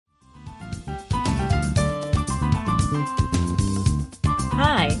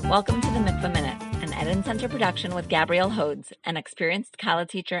Welcome to the Mikveh Minute, an Eden Center production with Gabrielle Hodes, an experienced Kala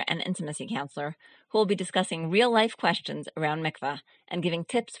teacher and intimacy counselor who will be discussing real-life questions around mikveh and giving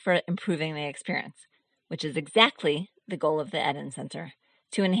tips for improving the experience, which is exactly the goal of the Eden Center,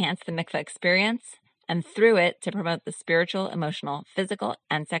 to enhance the mikveh experience and through it to promote the spiritual, emotional, physical,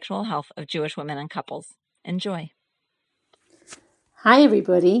 and sexual health of Jewish women and couples. Enjoy. Hi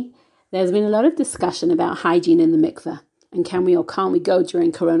everybody. There's been a lot of discussion about hygiene in the mikveh and can we or can't we go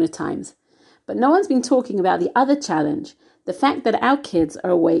during Corona times. But no one's been talking about the other challenge, the fact that our kids are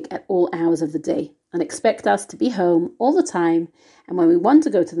awake at all hours of the day and expect us to be home all the time, and when we want to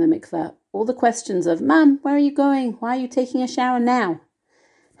go to the mikveh, all the questions of, Mum, where are you going? Why are you taking a shower now?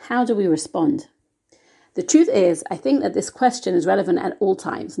 How do we respond? The truth is, I think that this question is relevant at all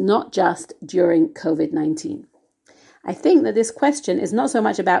times, not just during COVID-19. I think that this question is not so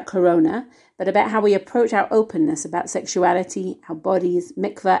much about Corona, but about how we approach our openness about sexuality, our bodies,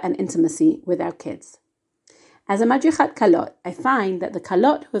 mikveh, and intimacy with our kids. As a madrichat kalot, I find that the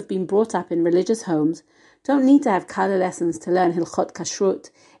kalot who have been brought up in religious homes don't need to have kala lessons to learn hilchot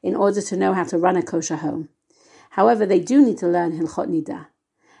kashrut in order to know how to run a kosher home. However, they do need to learn hilchot nidah.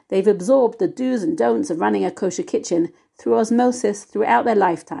 They've absorbed the do's and don'ts of running a kosher kitchen through osmosis throughout their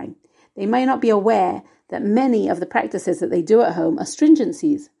lifetime. They may not be aware that many of the practices that they do at home are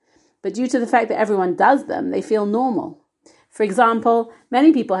stringencies, but due to the fact that everyone does them, they feel normal. For example,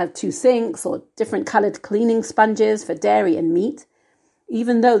 many people have 2 sinks or different coloured cleaning sponges for dairy and meat,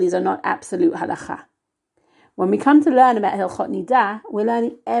 even though these are not absolute halacha. When we come to learn about Hilchot Nidah, we're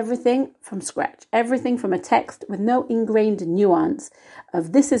learning everything from scratch, everything from a text with no ingrained nuance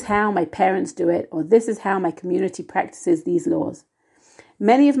of this is how my parents do it, or this is how my community practices these laws.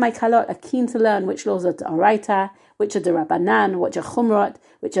 Many of my kalot are keen to learn which laws are d'oraita, which are d'Rabbanan, which are chumrot,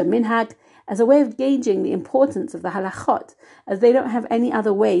 which are minhag, as a way of gauging the importance of the halachot, as they don't have any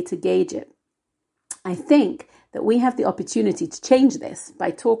other way to gauge it. I think that we have the opportunity to change this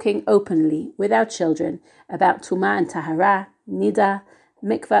by talking openly with our children about tumah and tahara, nida,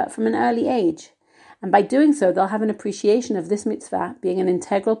 mikveh from an early age. And by doing so, they'll have an appreciation of this mitzvah being an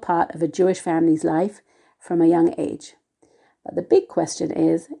integral part of a Jewish family's life from a young age. But the big question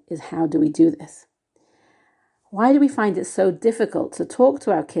is how do we do this? Why do we find it so difficult to talk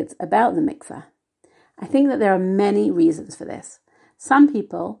to our kids about the mikveh? I think that there are many reasons for this. Some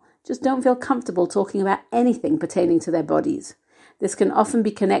people just don't feel comfortable talking about anything pertaining to their bodies. This can often be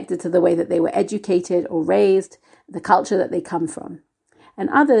connected to the way that they were educated or raised, the culture that they come from.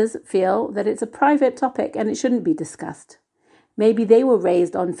 And others feel that it's a private topic and it shouldn't be discussed. Maybe they were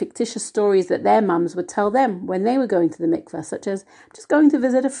raised on fictitious stories that their mums would tell them when they were going to the mikveh, such as, I'm just going to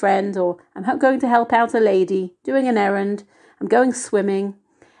visit a friend, or I'm going to help out a lady, doing an errand, I'm going swimming,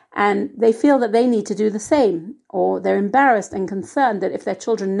 and they feel that they need to do the same, or they're embarrassed and concerned that if their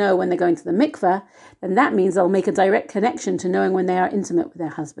children know when they're going to the mikveh, then that means they'll make a direct connection to knowing when they are intimate with their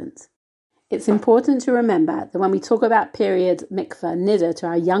husbands. It's important to remember that when we talk about period, mikveh, niddah to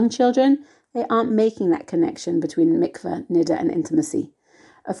our young children, they aren't making that connection between mikveh, niddah, and intimacy.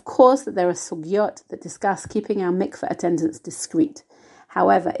 Of course, that there are sugyot that discuss keeping our mikveh attendance discreet.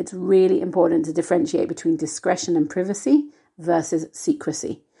 However, it's really important to differentiate between discretion and privacy versus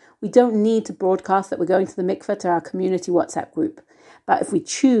secrecy. We don't need to broadcast that we're going to the mikveh to our community WhatsApp group. But if we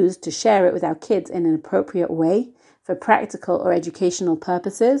choose to share it with our kids in an appropriate way for practical or educational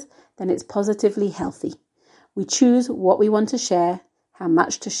purposes, then it's positively healthy. We choose what we want to share, how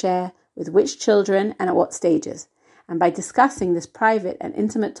much to share, with which children and at what stages. And by discussing this private and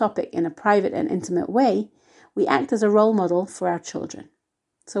intimate topic in a private and intimate way, we act as a role model for our children.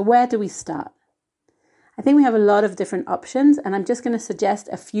 So where do we start? I think we have a lot of different options, and I'm just going to suggest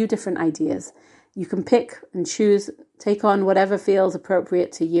a few different ideas. You can pick and choose, take on whatever feels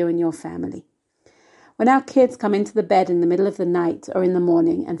appropriate to you and your family. When our kids come into the bed in the middle of the night or in the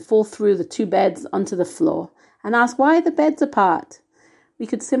morning and fall through the 2 beds onto the floor and ask why are the beds apart, we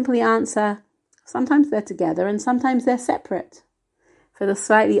could simply answer, sometimes they're together and sometimes they're separate. For the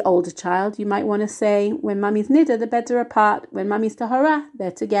slightly older child, you might want to say, when mummy's niddah, the beds are apart. When mummy's tahara, they're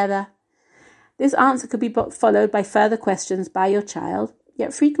together. This answer could be followed by further questions by your child,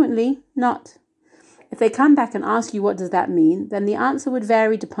 yet frequently not. If they come back and ask you what does that mean, then the answer would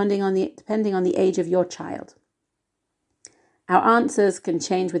vary depending on the age of your child. Our answers can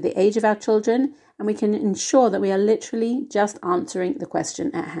change with the age of our children, and we can ensure that we are literally just answering the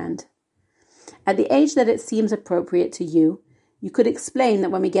question at hand. At the age that it seems appropriate to you, you could explain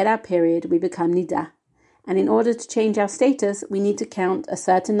that when we get our period, we become nidah. And in order to change our status, we need to count a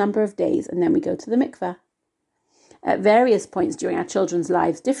certain number of days and then we go to the mikveh. At various points during our children's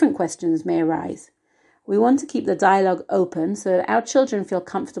lives, different questions may arise. We want to keep the dialogue open so that our children feel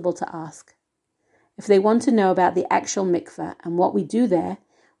comfortable to ask. If they want to know about the actual mikveh and what we do there,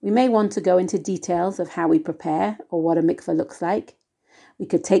 we may want to go into details of how we prepare or what a mikveh looks like. We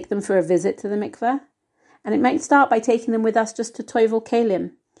could take them for a visit to the mikveh, and it might start by taking them with us just to Toivel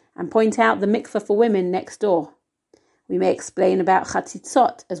Kelim and point out the mikveh for women next door. We may explain about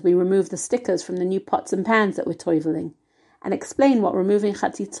chatzitzot as we remove the stickers from the new pots and pans that we're toiveling, and explain what removing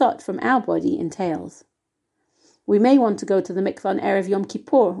chatzitzot from our body entails. We may want to go to the mikveh on Erev Yom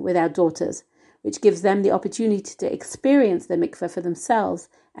Kippur with our daughters, which gives them the opportunity to experience the mikveh for themselves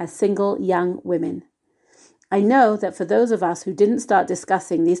as single young women. I know that for those of us who didn't start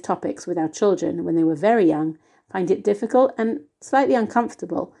discussing these topics with our children when they were very young, find it difficult and slightly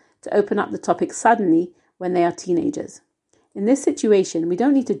uncomfortable to open up the topic suddenly when they are teenagers. In this situation, we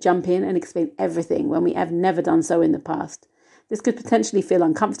don't need to jump in and explain everything when we have never done so in the past. This could potentially feel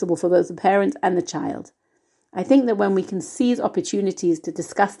uncomfortable for both the parent and the child. I think that when we can seize opportunities to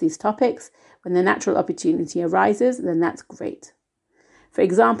discuss these topics, when the natural opportunity arises, then that's great. For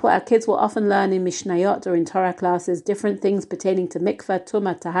example, our kids will often learn in Mishnayot or in Torah classes different things pertaining to mikveh,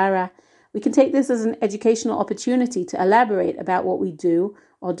 tumah, tahara. We can take this as an educational opportunity to elaborate about what we do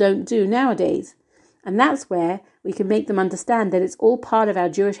or don't do nowadays. And that's where we can make them understand that it's all part of our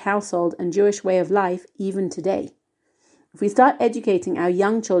Jewish household and Jewish way of life even today. If we start educating our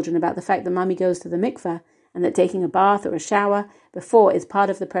young children about the fact that mommy goes to the mikveh and that taking a bath or a shower before is part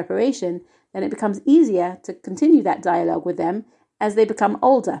of the preparation, then it becomes easier to continue that dialogue with them as they become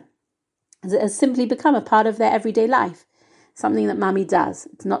older. As it has simply become a part of their everyday life, something that mommy does.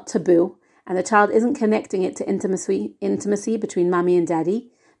 It's not taboo, and the child isn't connecting it to intimacy between mommy and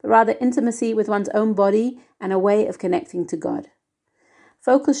daddy, but rather intimacy with one's own body and a way of connecting to God.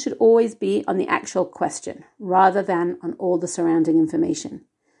 Focus should always be on the actual question, rather than on all the surrounding information.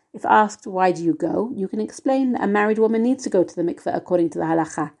 If asked, why do you go? You can explain that a married woman needs to go to the mikveh according to the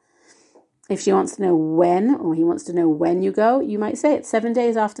halakha. If she wants to know when, or he wants to know when you go, you might say it's 7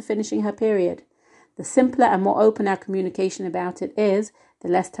 days after finishing her period. The simpler and more open our communication about it is, the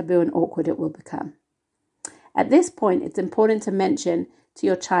less taboo and awkward it will become. At this point, it's important to mention to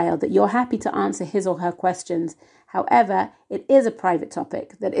your child that you're happy to answer his or her questions. However, it is a private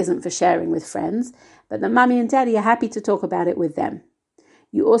topic that isn't for sharing with friends, but that mommy and daddy are happy to talk about it with them.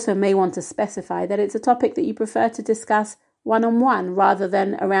 You also may want to specify that it's a topic that you prefer to discuss one-on-one rather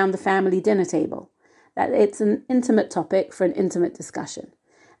than around the family dinner table, that it's an intimate topic for an intimate discussion.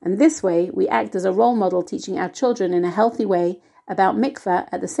 And this way, we act as a role model teaching our children in a healthy way about mikveh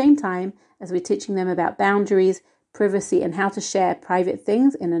at the same time as we're teaching them about boundaries, privacy, and how to share private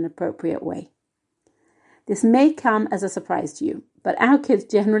things in an appropriate way. This may come as a surprise to you, but our kids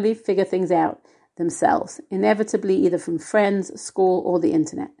generally figure things out themselves, inevitably either from friends, school, or the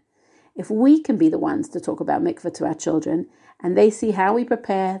internet. If we can be the ones to talk about mikveh to our children, and they see how we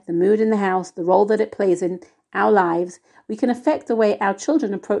prepare, the mood in the house, the role that it plays in our lives, we can affect the way our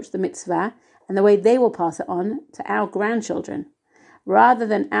children approach the mitzvah and the way they will pass it on to our grandchildren. Rather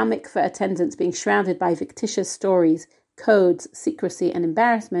than our mikveh attendance being shrouded by fictitious stories, codes, secrecy, and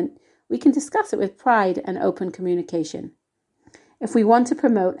embarrassment, we can discuss it with pride and open communication. If we want to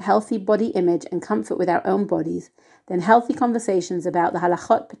promote healthy body image and comfort with our own bodies, then healthy conversations about the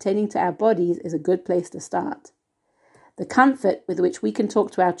halachot pertaining to our bodies is a good place to start. The comfort with which we can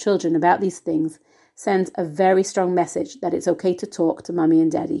talk to our children about these things sends a very strong message that it's okay to talk to mommy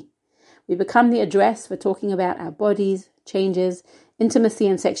and daddy. We become the address for talking about our bodies, changes, intimacy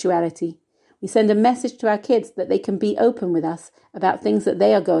and sexuality. We send a message to our kids that they can be open with us about things that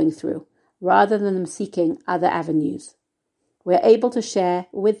they are going through, rather than them seeking other avenues. We are able to share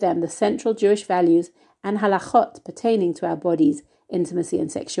with them the central Jewish values and halachot pertaining to our bodies, intimacy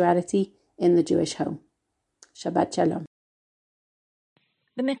and sexuality in the Jewish home. Shabbat Shalom.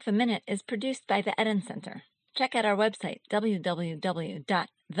 The Mikveh Minute is produced by the Eden Center. Check out our website,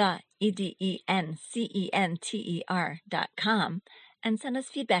 www.theedencenter.com, and send us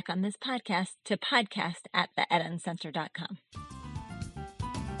feedback on this podcast to podcast@theedencenter.com.